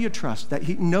know who you trust,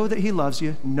 know that he loves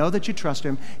you, know that you trust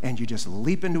him, and you just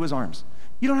leap into his arms.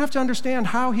 You don't have to understand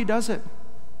how he does it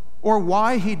or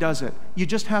why he does it. You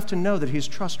just have to know that he's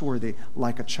trustworthy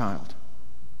like a child.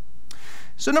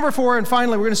 So number 4, and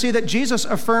finally, we're going to see that Jesus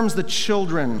affirms the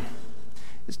children.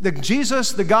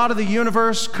 Jesus, the God of the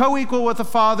universe, co-equal with the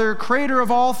Father, creator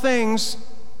of all things,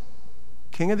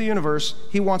 King of the universe,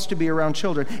 he wants to be around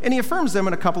children. And he affirms them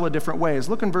in a couple of different ways.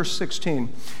 Look in verse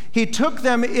 16. He took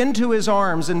them into his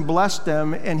arms and blessed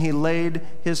them, and he laid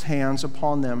his hands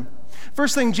upon them.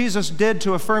 First thing Jesus did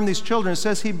to affirm these children, it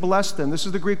says he blessed them. This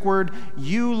is the Greek word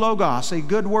eulogos, a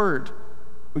good word.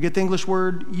 We get the English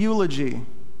word eulogy.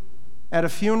 At a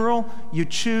funeral, you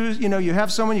choose, you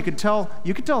have someone you could tell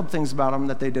things about them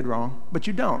that they did wrong, but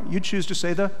you don't. You choose to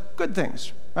say the good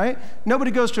things, right? Nobody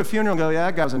goes to a funeral and go, yeah,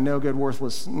 that guy was a no good,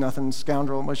 worthless, nothing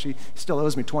scoundrel, unless he still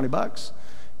owes me $20.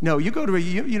 No, you go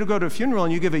to a funeral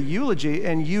and you give a eulogy,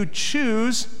 and you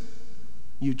choose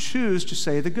to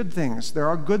say the good things. There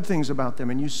are good things about them,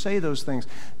 and you say those things.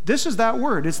 This is that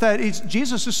word.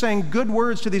 Jesus is saying good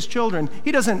words to these children.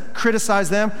 He doesn't criticize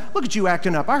them. Look at you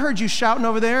acting up. I heard you shouting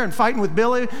over there and fighting with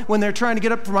Billy when they're trying to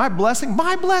get up for my blessing.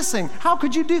 My blessing. How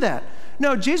could you do that?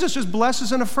 No, Jesus just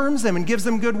blesses and affirms them and gives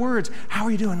them good words. How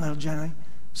are you doing, little Jenny?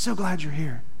 So glad you're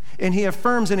here. And he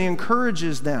affirms and he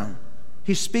encourages them.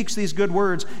 He speaks these good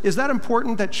words. Is that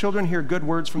important that children hear good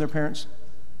words from their parents?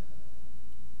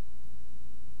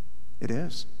 It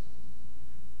is.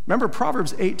 Remember,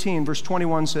 Proverbs 18, verse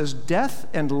 21 says, death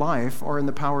and life are in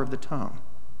the power of the tongue.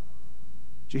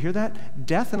 Did you hear that?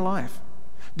 Death and life.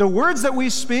 The words that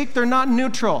we speak, they're not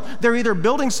neutral. They're either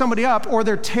building somebody up or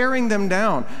they're tearing them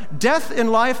down. Death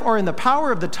and life are in the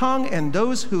power of the tongue, and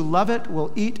those who love it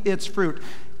will eat its fruit.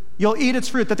 You'll eat its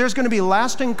fruit, that there's going to be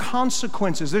lasting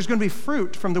consequences. There's going to be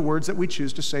fruit from the words that we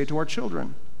choose to say to our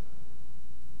children.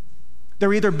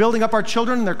 They're either building up our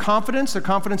children and their confidence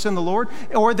in the Lord,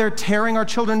 or they're tearing our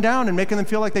children down and making them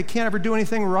feel like they can't ever do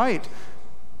anything right.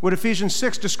 What Ephesians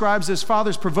 6 describes as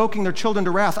fathers provoking their children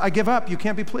to wrath. I give up, you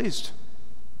can't be pleased.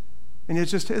 And it's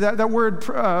just, that word,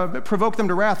 provoke them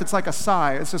to wrath, it's like a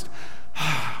sigh. It's just,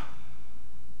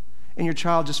 and your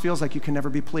child just feels like you can never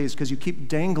be pleased because you keep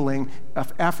dangling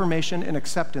affirmation and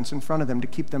acceptance in front of them to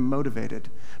keep them motivated.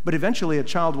 But eventually a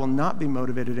child will not be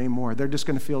motivated anymore. They're just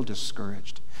going to feel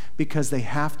discouraged because they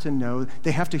have to know,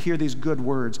 they have to hear these good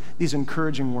words, these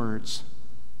encouraging words.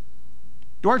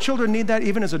 Do our children need that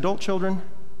even as adult children?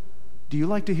 Do you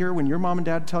like to hear when your mom and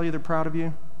dad tell you they're proud of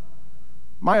you?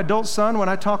 My adult son, when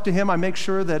I talk to him, I make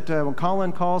sure that when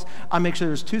Colin calls, I make sure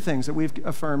there's 2 things that we've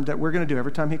affirmed that we're going to do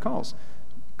every time he calls.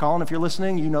 Colin, if you're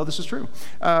listening, you know this is true.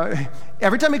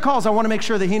 Every time he calls, I want to make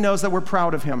sure that he knows that we're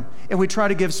proud of him. And we try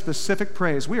to give specific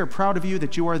praise. We are proud of you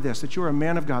that you are this, that you are a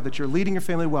man of God, that you're leading your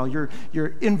family well, you're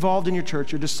involved in your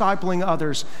church, you're discipling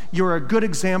others, you're a good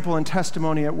example and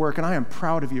testimony at work, and I am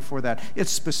proud of you for that.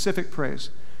 It's specific praise.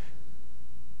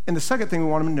 And the second thing we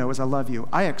want them to know is I love you.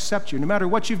 I accept you. No matter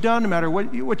what you've done, no matter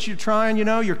what you're trying,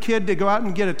 your kid, they go out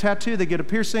and get a tattoo, they get a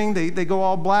piercing, they go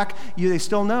all black, they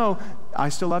still know I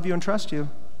still love you and trust you.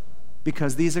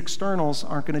 Because these externals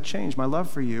aren't going to change my love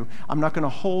for you. I'm not going to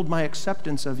hold my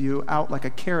acceptance of you out like a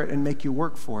carrot and make you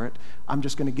work for it. I'm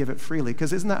just going to give it freely.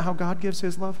 Because isn't that how God gives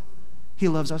his love? He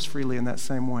loves us freely in that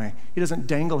same way. He doesn't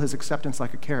dangle his acceptance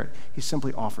like a carrot. He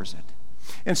simply offers it.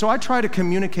 And so I try to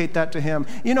communicate that to him.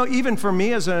 Even for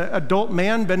me as an adult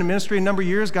man, been in ministry a number of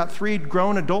years, got 3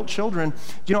 grown adult children,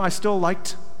 I still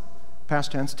liked,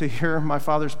 past tense, to hear my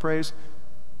father's praise.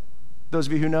 Those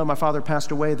of you who know, my father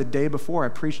passed away the day before I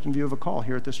preached in view of a call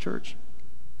here at this church,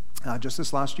 just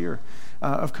this last year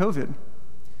of COVID.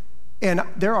 And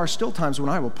there are still times when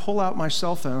I will pull out my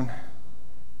cell phone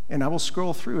and I will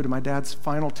scroll through to my dad's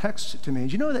final text to me.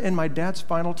 Do you know that in my dad's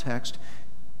final text,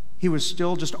 he was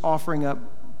still just offering up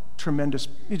tremendous,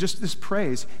 just this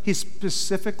praise. He's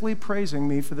specifically praising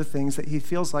me for the things that he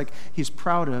feels like he's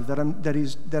proud of,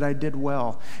 that I did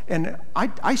well. And I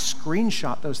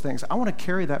screenshot those things. I want to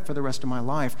carry that for the rest of my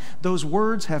life. Those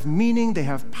words have meaning, they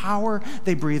have power,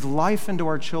 they breathe life into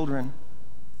our children.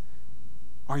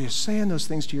 Are you saying those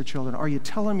things to your children? Are you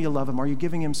telling them you love them? Are you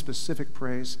giving him specific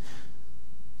praise?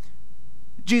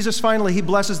 Jesus finally, he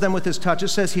blesses them with his touch. It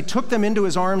says he took them into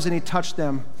his arms and he touched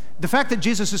them. The fact that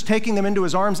Jesus is taking them into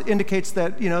his arms indicates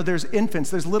that, there's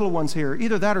infants, there's little ones here.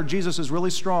 Either that or Jesus is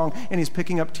really strong and he's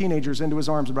picking up teenagers into his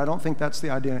arms, but I don't think that's the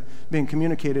idea being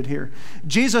communicated here.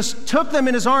 Jesus took them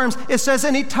in his arms, it says,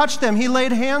 and he touched them. He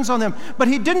laid hands on them, but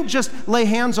he didn't just lay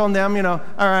hands on them, all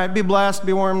right, be blessed,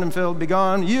 be warmed and filled, be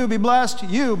gone. You be blessed,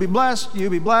 you be blessed, you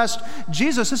be blessed.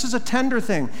 Jesus, this is a tender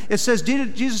thing. It says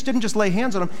Jesus didn't just lay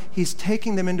hands on them, he's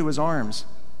taking them into his arms.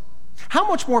 How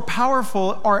much more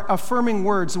powerful are affirming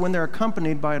words when they're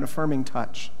accompanied by an affirming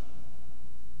touch?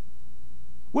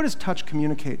 What does touch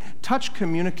communicate? Touch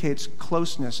communicates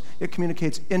closeness. It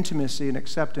communicates intimacy and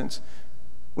acceptance.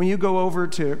 When you go over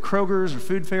to Kroger's or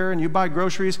Food Fair and you buy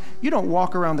groceries, you don't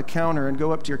walk around the counter and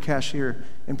go up to your cashier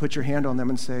and put your hand on them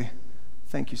and say,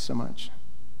 "Thank you so much."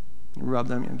 You rub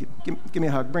them, give me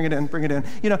a hug, bring it in.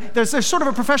 There's sort of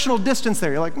a professional distance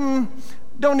there. You're like,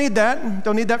 don't need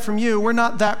that from you. We're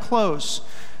not that close.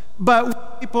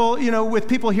 But people, with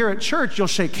people here at church, you'll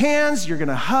shake hands, you're going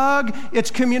to hug.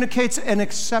 It communicates an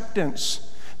acceptance.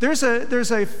 There's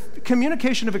a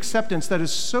communication of acceptance that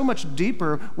is so much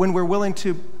deeper when we're willing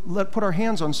to put our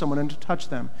hands on someone and to touch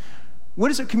them. What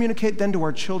does it communicate then to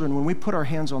our children when we put our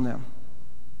hands on them?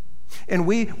 And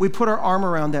we put our arm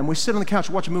around them. We sit on the couch,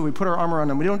 watch a movie, we put our arm around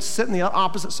them. We don't sit on the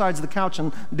opposite sides of the couch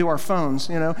and do our phones,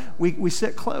 We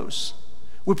sit close.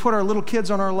 We put our little kids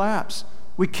on our laps.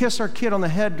 We kiss our kid on the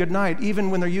head goodnight,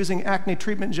 even when they're using acne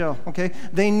treatment gel, okay?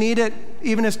 They need it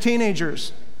even as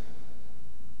teenagers.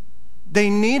 They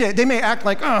need it. They may act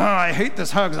like, I hate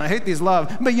this hugs and I hate these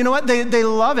love. But you know what? They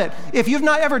love it. If you've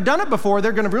not ever done it before,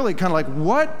 they're going to really kind of like,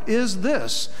 what is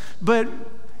this? But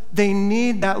they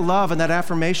need that love and that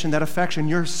affirmation, that affection.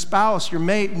 Your spouse, your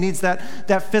mate needs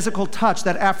that physical touch,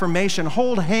 that affirmation.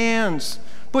 Hold hands.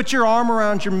 Put your arm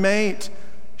around your mate.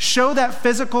 Show that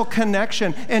physical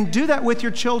connection and do that with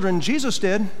your children. Jesus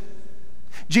did.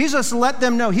 Jesus let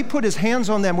them know. He put his hands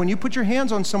on them. When you put your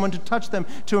hands on someone to touch them,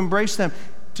 to embrace them,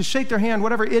 to shake their hand,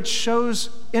 whatever, it shows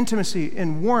intimacy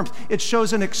and warmth. It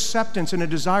shows an acceptance and a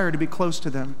desire to be close to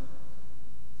them.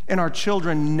 And our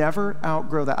children never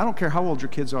outgrow that. I don't care how old your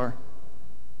kids are.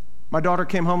 My daughter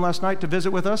came home last night to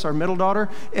visit with us, our middle daughter,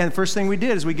 and the first thing we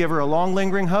did is we give her a long,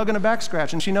 lingering hug and a back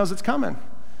scratch, and she knows it's coming.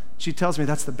 She tells me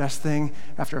that's the best thing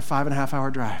after a 5.5-hour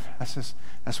drive.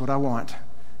 That's what I want.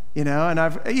 You know,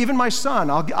 and even my son,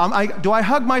 do I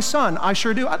hug my son? I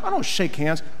sure do. I don't shake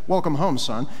hands. Welcome home,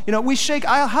 son. You know,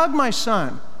 I hug my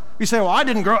son. You say, well, I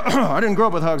didn't grow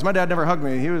up with hugs. My dad never hugged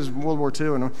me. He was World War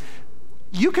II. And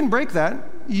you can break that.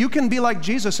 You can be like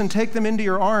Jesus and take them into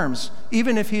your arms.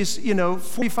 Even if he's,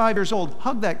 45 years old,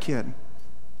 hug that kid.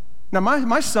 Now,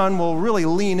 my son will really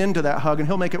lean into that hug, and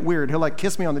he'll make it weird. He'll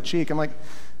kiss me on the cheek. I'm like,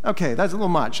 okay, that's a little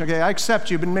much. Okay, I accept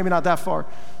you, but maybe not that far.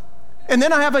 And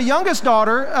then I have a youngest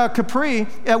daughter, Capri.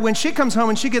 When she comes home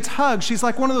and she gets hugged, she's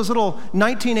like one of those little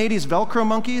 1980s Velcro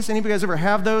monkeys. Any of you guys ever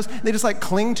have those? They just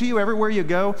cling to you everywhere you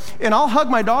go. And I'll hug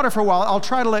my daughter for a while. I'll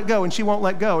try to let go, and she won't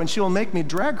let go. And she'll make me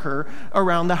drag her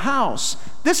around the house.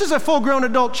 This is a full-grown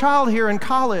adult child here in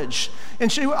college.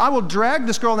 And I will drag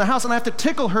this girl in the house, and I have to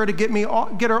tickle her to get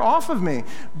her off of me.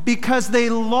 Because they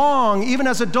long, even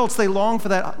as adults, they long for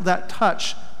that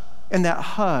touch. And that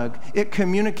hug, it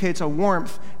communicates a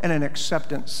warmth and an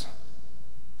acceptance.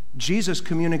 Jesus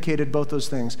communicated both those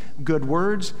things, good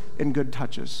words and good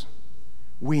touches.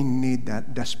 We need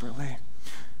that desperately.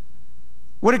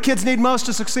 What do kids need most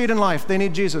to succeed in life? They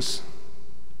need Jesus.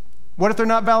 What if they're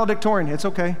not valedictorian? It's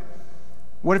okay.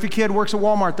 What if your kid works at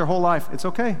Walmart their whole life? It's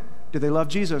okay. Do they love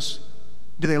Jesus?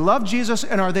 Do they love Jesus,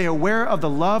 and are they aware of the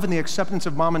love and the acceptance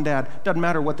of mom and dad? Doesn't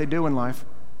matter what they do in life.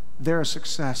 They're a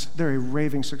success. They're a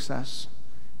raving success.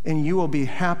 And you will be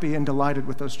happy and delighted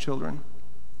with those children.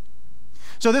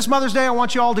 So this Mother's Day, I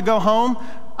want you all to go home.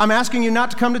 I'm asking you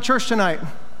not to come to church tonight.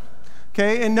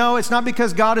 Okay? And no, it's not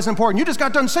because God is important. You just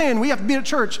got done saying we have to be at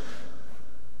church.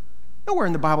 Nowhere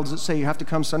in the Bible does it say you have to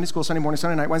come Sunday school, Sunday morning,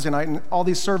 Sunday night, Wednesday night, and all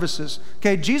these services.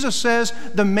 Okay? Jesus says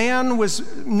the man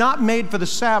was not made for the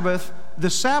Sabbath. The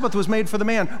Sabbath was made for the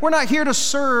man. We're not here to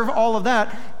serve all of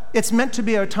that. It's meant to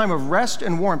be a time of rest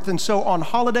and warmth. And so on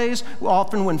holidays,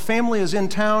 often when family is in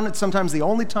town, it's sometimes the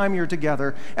only time you're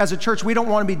together. As a church, we don't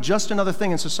want to be just another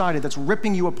thing in society that's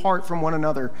ripping you apart from one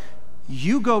another.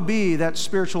 You go be that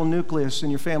spiritual nucleus in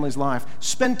your family's life.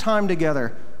 Spend time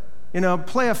together.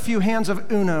 Play a few hands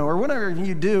of Uno or whatever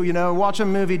you do, watch a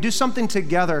movie, do something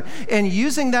together. And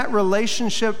using that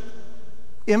relationship,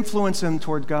 influence them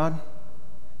toward God.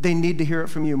 They need to hear it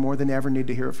from you more than they ever need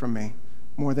to hear it from me.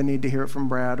 More than need to hear it from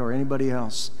Brad or anybody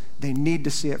else. They need to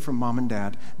see it from mom and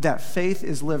dad. That faith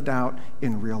is lived out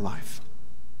in real life.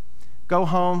 Go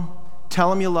home, tell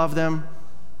them you love them,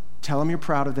 tell them you're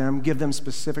proud of them, give them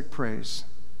specific praise.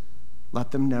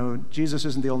 Let them know Jesus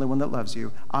isn't the only one that loves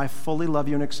you. I fully love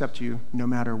you and accept you no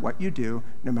matter what you do,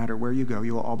 no matter where you go.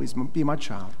 You will always be my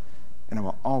child, and I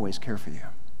will always care for you.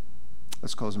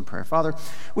 Let's close in prayer. Father,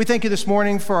 we thank you this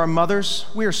morning for our mothers.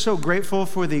 We are so grateful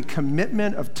for the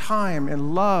commitment of time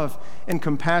and love and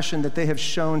compassion that they have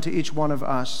shown to each one of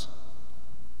us.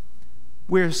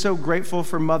 We are so grateful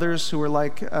for mothers who are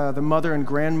like the mother and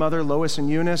grandmother, Lois and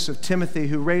Eunice of Timothy,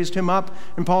 who raised him up.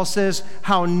 And Paul says,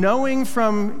 how knowing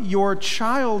from your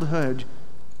childhood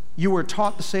you were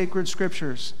taught the sacred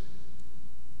scriptures.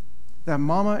 That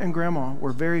mama and grandma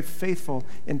were very faithful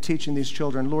in teaching these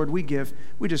children. Lord, we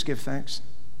just give thanks.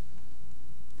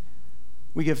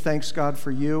 We give thanks, God,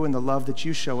 for you and the love that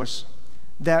you show us,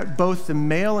 that both the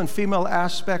male and female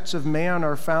aspects of man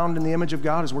are found in the image of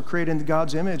God as we're created in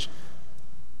God's image.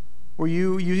 Where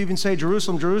you even say,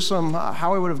 Jerusalem, Jerusalem,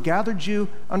 how I would have gathered you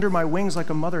under my wings like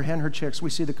a mother hen her chicks.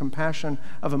 We see the compassion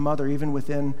of a mother even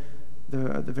within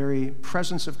the very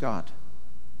presence of God.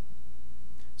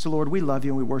 So, Lord, we love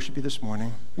you and we worship you this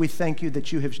morning. We thank you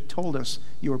that you have told us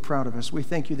you are proud of us. We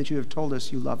thank you that you have told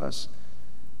us you love us.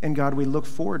 And God, we look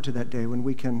forward to that day when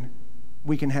we can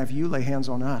have you lay hands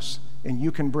on us, and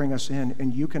you can bring us in,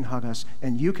 and you can hug us,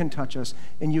 and you can touch us,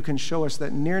 and you can show us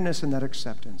that nearness and that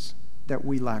acceptance that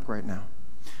we lack right now.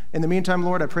 In the meantime,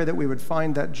 Lord, I pray that we would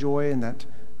find that joy and that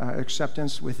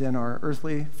acceptance within our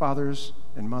earthly fathers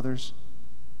and mothers.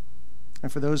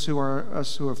 And for those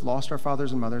who have lost our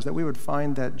fathers and mothers, that we would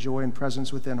find that joy and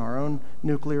presence within our own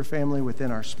nuclear family, within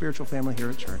our spiritual family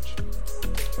here at church.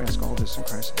 We ask all this in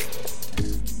Christ's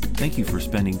name. Thank you for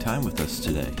spending time with us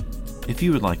today. If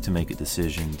you would like to make a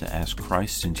decision to ask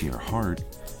Christ into your heart,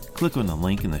 click on the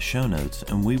link in the show notes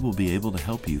and we will be able to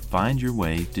help you find your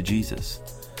way to Jesus.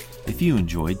 If you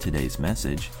enjoyed today's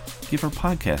message, give our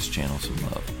podcast channel some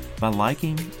love by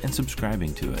liking and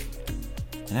subscribing to it.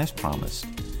 And as promised,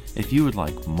 if you would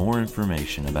like more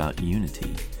information about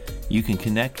Unity, you can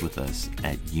connect with us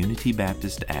at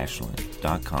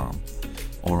unitybaptistashland.com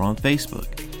or on Facebook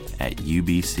at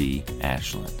UBC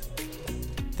Ashland.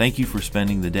 Thank you for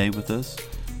spending the day with us.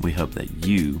 We hope that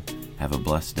you Have a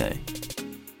blessed day.